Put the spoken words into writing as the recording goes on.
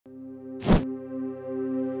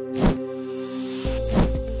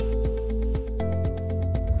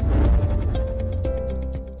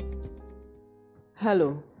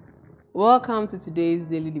Hello, welcome to today's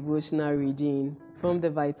daily devotional reading from the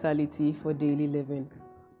Vitality for Daily Living,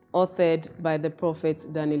 authored by the prophet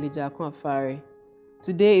Agyarko Afari.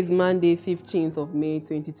 Today is Monday, 15th of May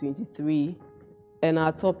 2023, and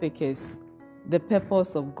our topic is the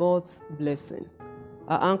purpose of God's blessing.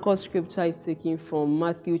 Our anchor scripture is taken from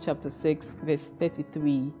Matthew chapter 6, verse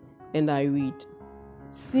 33, and I read,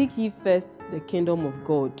 "Seek ye first the kingdom of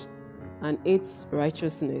God and its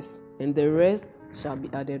righteousness, and the rest shall be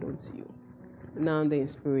added unto you." Now the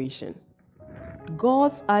inspiration.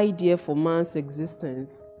 God's idea for man's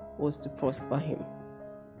existence was to prosper him.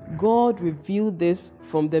 God revealed this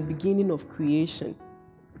from the beginning of creation.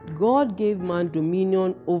 God gave man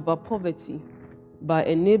dominion over poverty by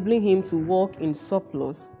enabling him to walk in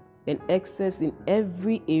surplus and excess in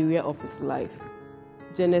every area of his life.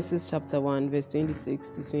 Genesis chapter 1, verse 26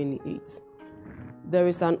 to 28. There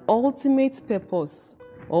is an ultimate purpose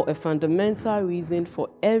or a fundamental reason for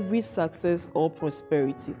every success or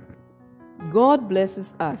prosperity. God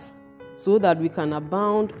blesses us so that we can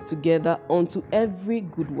abound together unto every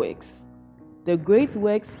good works. The great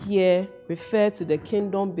works here refer to the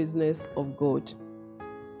kingdom business of God.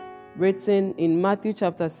 Written in Matthew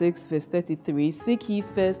chapter 6, verse 33, "Seek ye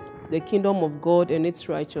first the kingdom of God and its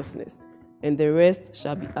righteousness, and the rest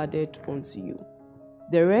shall be added unto you."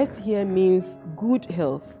 The rest here means good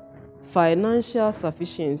health, financial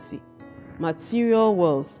sufficiency, material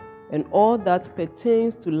wealth, and all that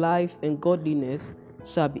pertains to life and godliness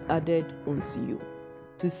shall be added unto you.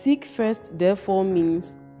 To seek first, therefore,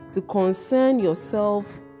 means to concern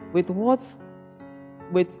yourself with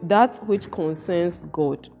that which concerns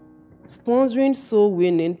God. Sponsoring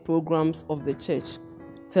soul-winning programs of the church,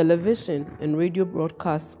 television and radio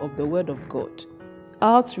broadcasts of the Word of God,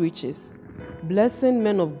 outreaches, blessing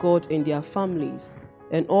men of God and their families,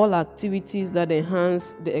 and all activities that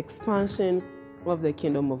enhance the expansion of the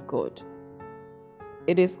kingdom of God.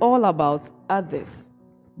 It is all about others.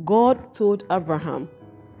 God told Abraham,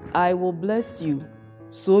 "I will bless you,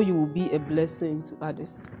 so you will be a blessing to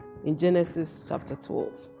others," in Genesis chapter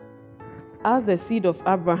 12. As the seed of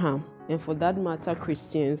Abraham, and for that matter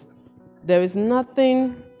Christians, there is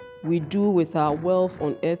nothing we do with our wealth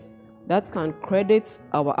on earth that can credit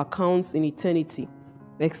our accounts in eternity,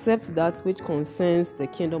 except that which concerns the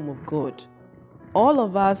kingdom of God. All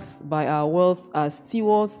of us, by our wealth, are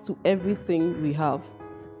stewards to everything we have,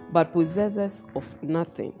 but possessors of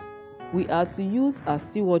nothing. We are to use our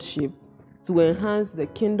stewardship to enhance the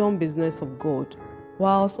kingdom business of God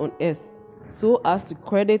whilst on earth, so as to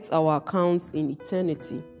credit our accounts in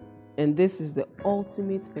eternity. And this is the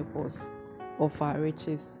ultimate purpose of our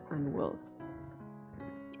riches and wealth.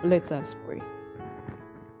 Let us pray.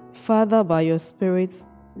 Father, by your Spirit,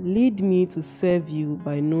 lead me to serve you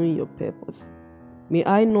by knowing your purpose. May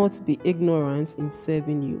I not be ignorant in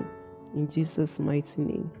serving you. In Jesus' mighty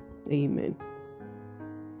name, amen.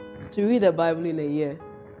 To read the Bible in a year,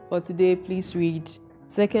 for today, please read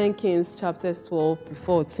 2 Kings chapters 12 to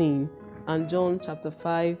 14 and John chapter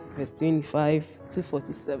 5, verse 25 to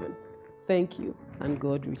 47. Thank you, and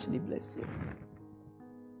God richly bless you.